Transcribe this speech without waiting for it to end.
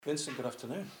Vincent, good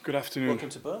afternoon. Good afternoon. Welcome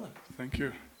to Burnley. Thank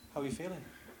you. How are you feeling?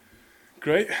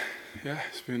 Great. Yeah,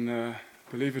 it's been,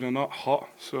 believe it or not, hot,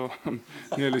 so I'm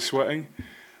nearly sweating.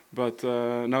 But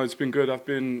no, it's been good. I've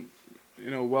been,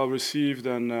 well received,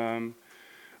 and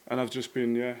I've just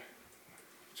been,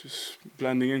 just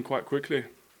blending in quite quickly.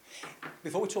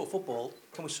 Before we talk football,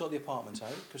 can we sort the apartment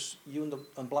out? Because you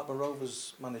and Blackburn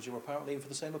Rovers manager were apparently in for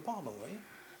the same apartment, were you?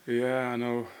 Yeah, I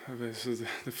know. This is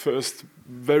the first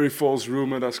very false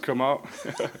rumor that's come out.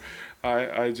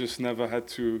 I just never had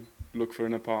to look for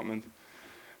an apartment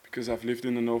because I've lived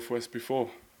in the Northwest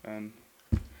before and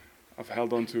I've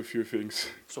held on to a few things.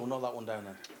 So we'll knock that one down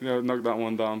then. Yeah, knock that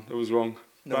one down. It was wrong.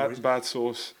 Bad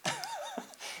source.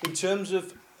 In terms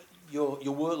of your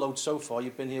workload so far,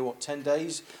 you've been here, 10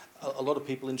 days? A lot of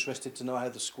people interested to know how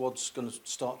the squad's going to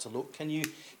start to look. Can you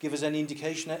give us any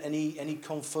indication, any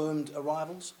confirmed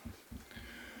arrivals?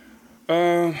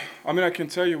 I can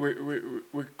tell you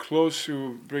we're close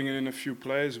to bringing in a few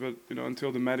players, but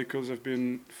until the medicals have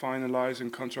been finalised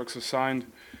and contracts are signed,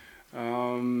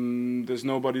 there's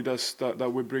nobody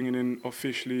that we're bringing in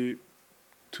officially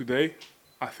today,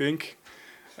 I think.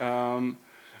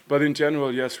 But in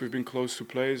general, yes, we've been close to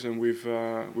players, and we've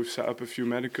set up a few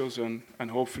medicals, and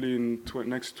hopefully in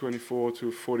next 24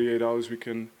 to 48 hours we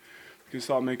can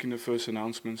start making the first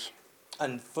announcements.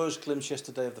 And first glimpse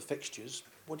yesterday of the fixtures.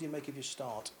 What do you make of your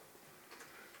start?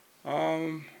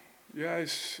 Yeah,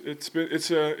 it's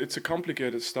a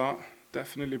complicated start.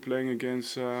 Definitely playing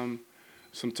against some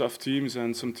tough teams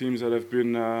and some teams that have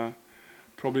been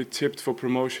probably tipped for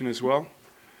promotion as well.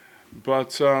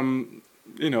 But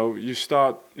you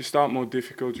start more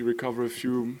difficult. You recover a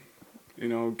few,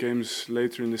 games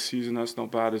later in the season. That's not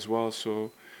bad as well.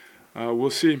 So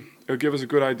we'll see. It'll give us a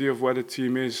good idea of where the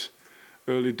team is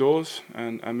early doors,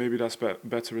 and maybe that's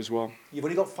better as well. You've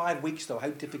only got 5 weeks though. How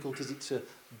difficult is it to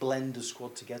blend a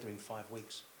squad together in 5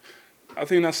 weeks? I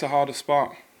think that's the hardest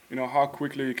part. How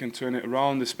quickly you can turn it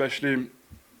around, especially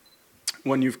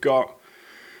when you've got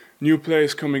new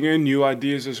players coming in, new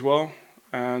ideas as well.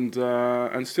 And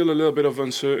still a little bit of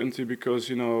uncertainty because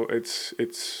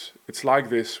it's like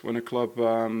this when a club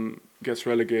gets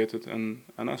relegated, and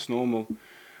that's normal.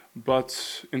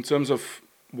 But in terms of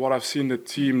what I've seen the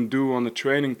team do on the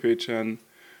training pitch and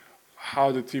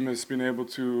how the team has been able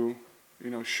to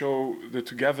show the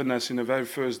togetherness in the very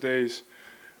first days,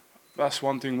 that's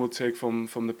one thing we'll take from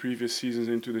the previous seasons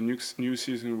into the new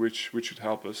season, which should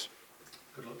help us.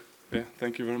 Good luck. Yeah,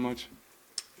 thank you very much.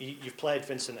 You've played,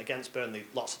 Vincent, against Burnley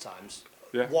lots of times.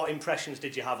 Yeah. What impressions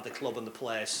did you have of the club and the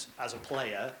place as a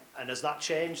player? And has that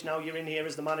changed now you're in here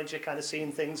as the manager, kind of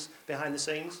seeing things behind the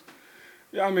scenes?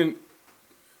 Yeah,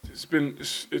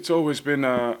 it's always been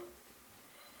an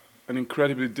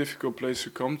incredibly difficult place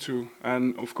to come to,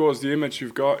 and of course the image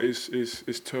you've got is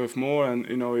Turf Moor, and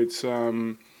it's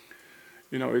a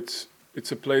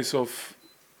place of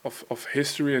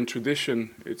history and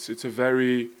tradition. It's a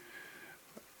very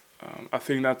I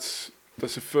think that's the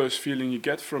first feeling you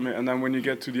get from it, and then when you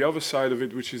get to the other side of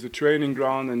it, which is the training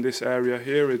ground and this area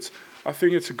here, I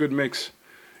think it's a good mix.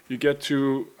 You get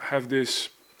to have this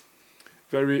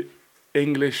very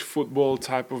English football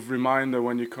type of reminder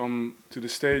when you come to the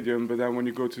stadium, but then when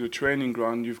you go to the training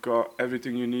ground, you've got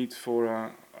everything you need for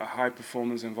a high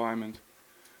performance environment.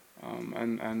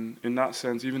 And in that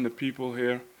sense, even the people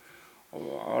here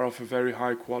are of a very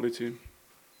high quality.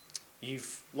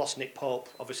 You've lost Nick Pope,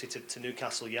 obviously, to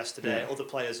Newcastle yesterday. Yeah. Other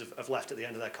players have left at the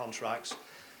end of their contracts.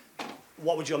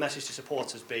 What would your message to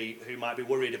supporters be who might be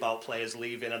worried about players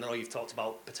leaving? I know you've talked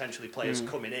about potentially players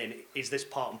coming in. Is this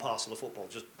part and parcel of football?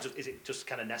 Is it just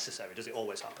kind of necessary? Does it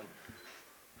always happen?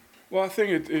 Well, I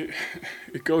think it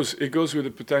goes with the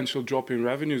potential drop in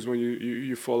revenues when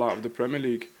you fall out of the Premier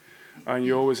League. And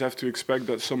you always have to expect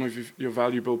that some of your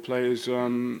valuable players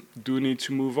do need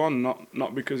to move on,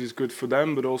 not because it's good for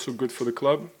them, but also good for the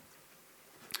club.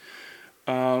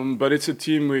 But it's a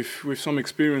team with some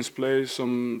experienced players,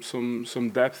 some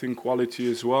depth in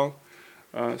quality as well.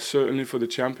 Certainly for the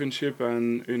Championship,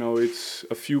 and it's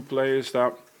a few players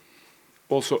that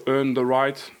also earned the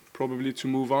right probably to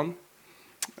move on.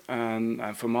 And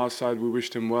from our side, we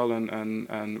wish them well,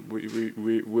 and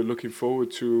we're looking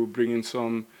forward to bringing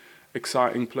some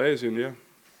exciting players in, yeah.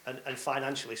 And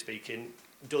financially speaking,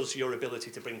 does your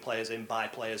ability to bring players in, buy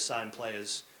players, sign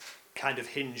players, kind of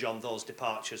hinge on those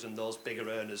departures and those bigger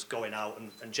earners going out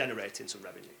and generating some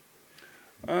revenue?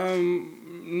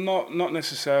 Not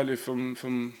necessarily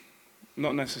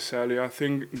not necessarily. I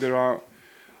think there are,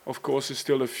 of course, there's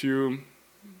still a few,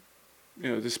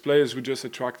 there's players who just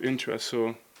attract interest,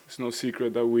 so it's no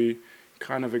secret that we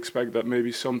kind of expect that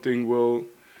maybe something will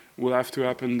have to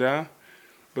happen there.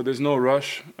 but there's no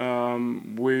rush.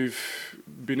 We've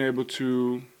been able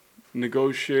to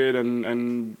negotiate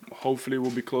and hopefully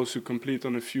we'll be close to complete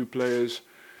on a few players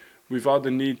without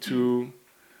the need to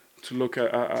look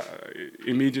at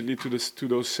immediately to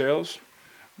those sales.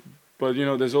 But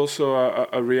there's also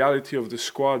a reality of the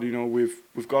squad.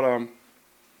 We've got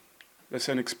let's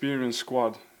say an experienced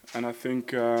squad, and I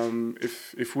think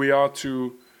if we are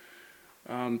to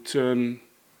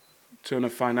turn a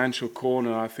financial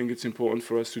corner, I think it's important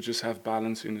for us to just have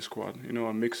balance in the squad.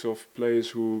 A mix of players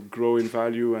who grow in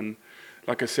value and,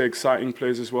 like I say, exciting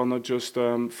players as well, not just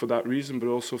for that reason, but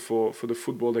also for the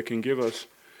football they can give us.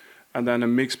 And then a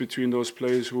mix between those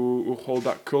players who hold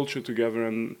that culture together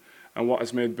and what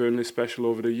has made Burnley special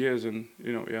over the years. And,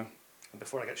 yeah. And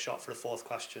before I get shot for the fourth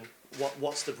question,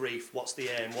 what's the brief, what's the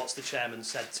aim, what's the chairman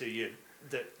said to you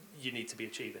that you need to be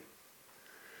achieving?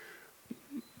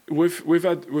 We've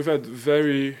had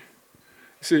very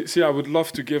see I would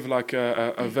love to give like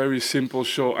a very simple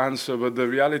short answer, but the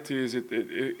reality is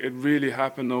it really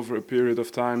happened over a period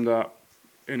of time that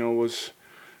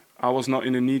I was not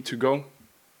in a need to go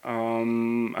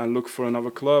and look for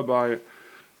another club. I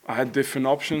had different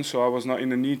options, so I was not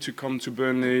in a need to come to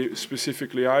Burnley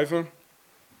specifically either.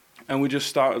 And we just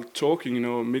started talking,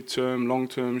 mid-term,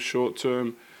 long-term,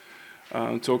 short-term.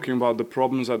 Talking about the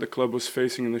problems that the club was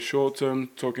facing in the short term,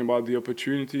 talking about the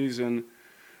opportunities, and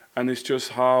it's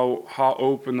just how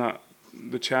open that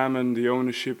the chairman, the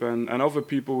ownership, and other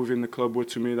people within the club were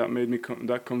to me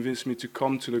that convinced me to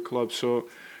come to the club. So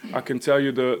I can tell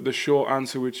you the short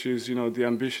answer, which is the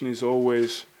ambition is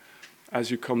always,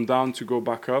 as you come down, to go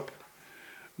back up.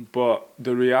 But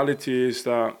the reality is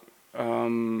that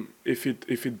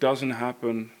if it doesn't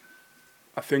happen,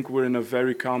 I think we're in a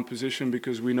very calm position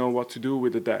because we know what to do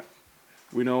with the debt.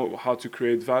 We know how to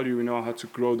create value. We know how to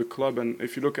grow the club. And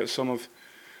if you look at some of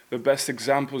the best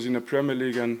examples in the Premier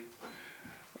League, and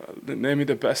name me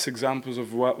the best examples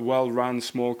of well-run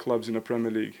small clubs in the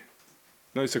Premier League.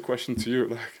 No, it's a question to you,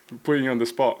 like putting you on the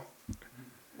spot.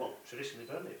 Well, traditionally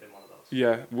Burnley have been one of those.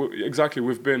 Yeah, exactly.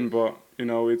 We've been, but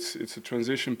it's a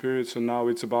transition period. So now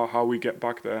it's about how we get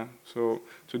back there. So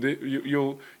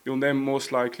you'll name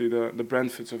most likely the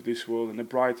Brentfords of this world and the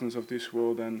Brightons of this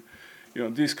world, and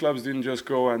these clubs didn't just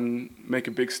go and make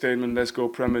a big statement, let's go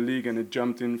Premier League, and it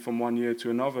jumped in from one year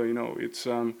to another.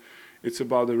 It's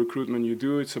about the recruitment you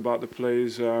do. It's about the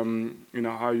players.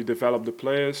 How you develop the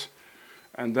players,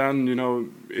 and then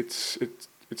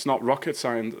it's not rocket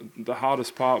science. The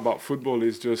hardest part about football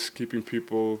is just keeping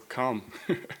people calm.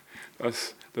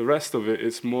 The rest of it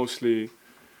is mostly,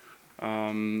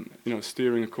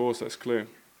 steering a course that's clear.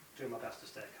 Doing my best to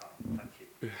stay calm. Thank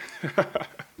you.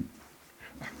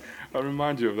 I'll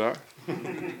remind you of that.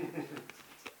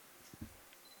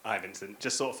 Hi, Vincent.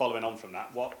 Just sort of following on from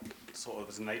that, what sort of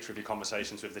was the nature of your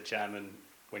conversations with the chairman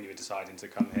when you were deciding to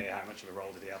come here? How much of a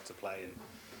role did he have to play? And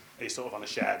are you sort of on a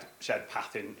shared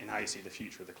path in how you see the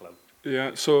future of the club?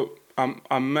 Yeah, so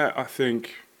I met, I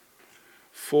think,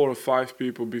 4 or 5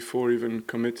 people before even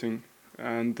committing,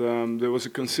 and there was a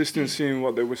consistency in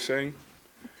what they were saying.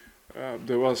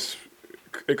 There was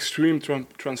extreme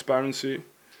transparency,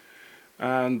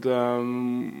 and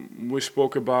we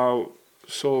spoke about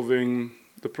solving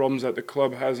the problems that the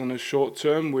club has on a short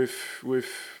term with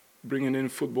bringing in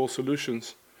football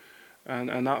solutions,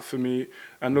 and that for me.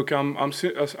 And look, I'm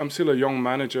still a young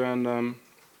manager, and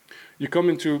you come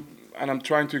into. And I'm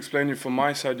trying to explain you from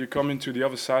my side, you come into the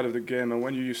other side of the game, and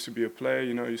when you used to be a player,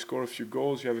 you score a few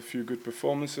goals, you have a few good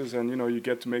performances, and, you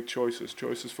get to make choices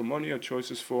for money or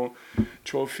choices for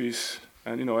trophies.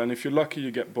 And, and if you're lucky,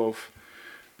 you get both.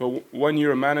 But when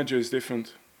you're a manager, it's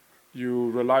different.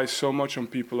 You rely so much on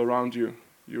people around you.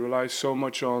 You rely so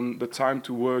much on the time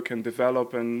to work and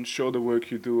develop and show the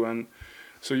work you do. And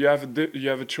so you have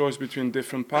a choice between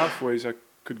different pathways. I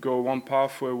could go one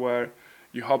pathway where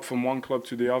you hop from one club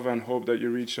to the other and hope that you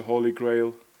reach the holy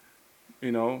grail,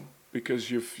 because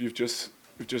you've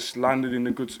just landed in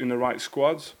the right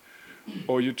squads,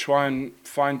 or you try and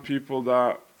find people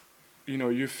that,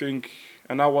 you think,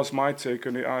 and that was my take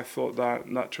on it. I thought that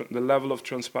the level of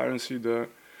transparency, the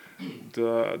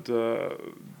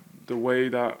way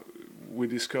that we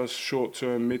discuss short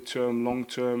term, mid term, long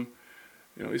term,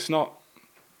 it's not.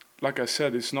 Like I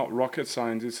said, it's not rocket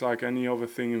science. It's like any other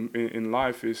thing in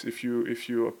life. Is if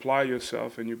you apply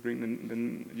yourself and you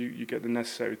bring you get the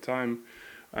necessary time,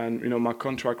 and my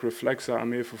contract reflects that.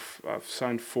 I've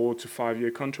signed 4 to 5 year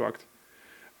contract,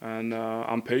 and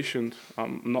I'm patient.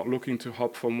 I'm not looking to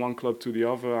hop from one club to the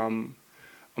other. I'm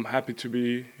happy to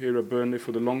be here at Burnley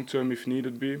for the long term if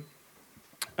needed be,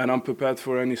 and I'm prepared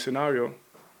for any scenario.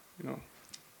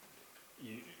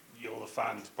 You're the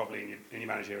found probably in your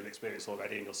managerial experience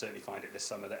already, and you'll certainly find it this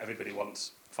summer, that everybody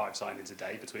wants 5 signings a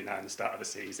day between now and the start of the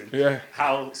season. Yeah.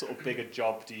 How sort of big a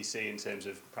job do you see in terms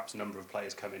of perhaps number of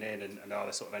players coming in, and are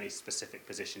there sort of any specific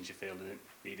positions you feel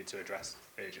needed to address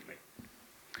urgently?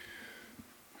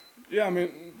 Yeah, I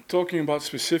mean, talking about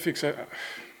specifics,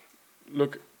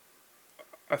 look,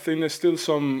 I think there's still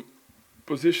some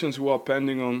positions who are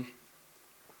pending on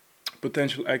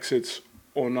potential exits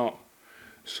or not.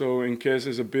 So in case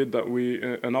there's a bid that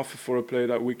an offer for a player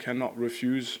that we cannot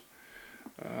refuse,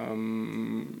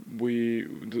 the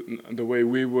way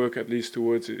we work at least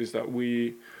towards it is that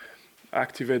we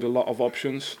activate a lot of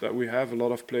options that we have, a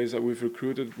lot of players that we've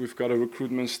recruited. We've got a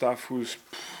recruitment staff who's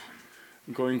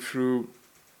going through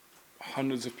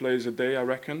hundreds of players a day, I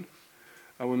reckon.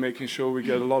 And we're making sure we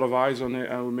get a lot of eyes on it,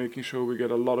 and we're making sure we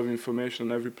get a lot of information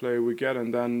on every player we get.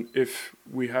 And then if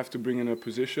we have to bring in a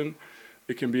position,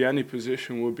 it can be any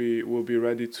position. We'll be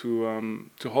ready to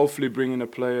hopefully bring in a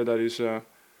player that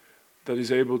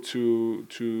is able to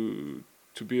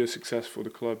be a success for the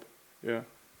club. Yeah.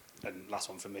 And last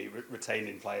one for me,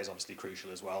 retaining players obviously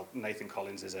crucial as well. Nathan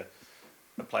Collins is a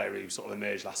player who sort of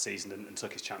emerged last season and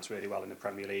took his chance really well in the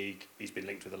Premier League. He's been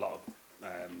linked with a lot of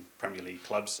Premier League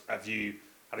clubs. Have you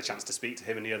had a chance to speak to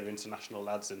him and the other international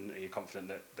lads, and are you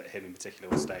confident that him in particular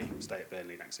will stay at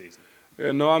Burnley next season?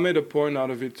 Yeah, no, I made a point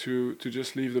out of it to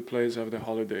just leave the players have their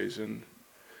holidays. And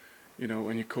you know,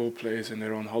 when you call players and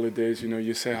they're on holidays, you know,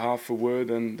 you say half a word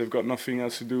and they've got nothing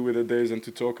else to do with their days than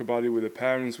to talk about it with the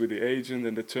parents, with the agent,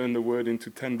 and they turn the word into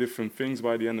 10 different things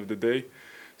by the end of the day,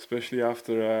 especially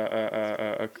after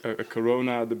a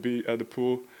corona at the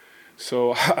pool.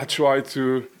 So I try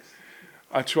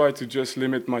to just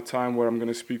limit my time where I'm going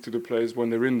to speak to the players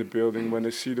when they're in the building, when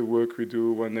they see the work we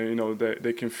do, when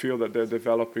they can feel that they're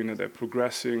developing and they're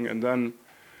progressing. And then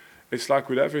it's like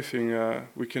with everything,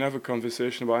 we can have a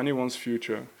conversation about anyone's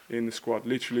future in the squad,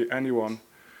 literally anyone.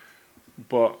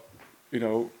 But you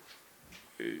know,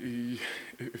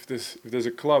 if there's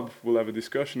a club, we'll have a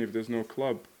discussion. If there's no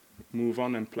club, move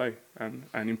on and play and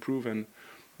improve and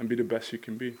be the best you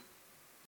can be.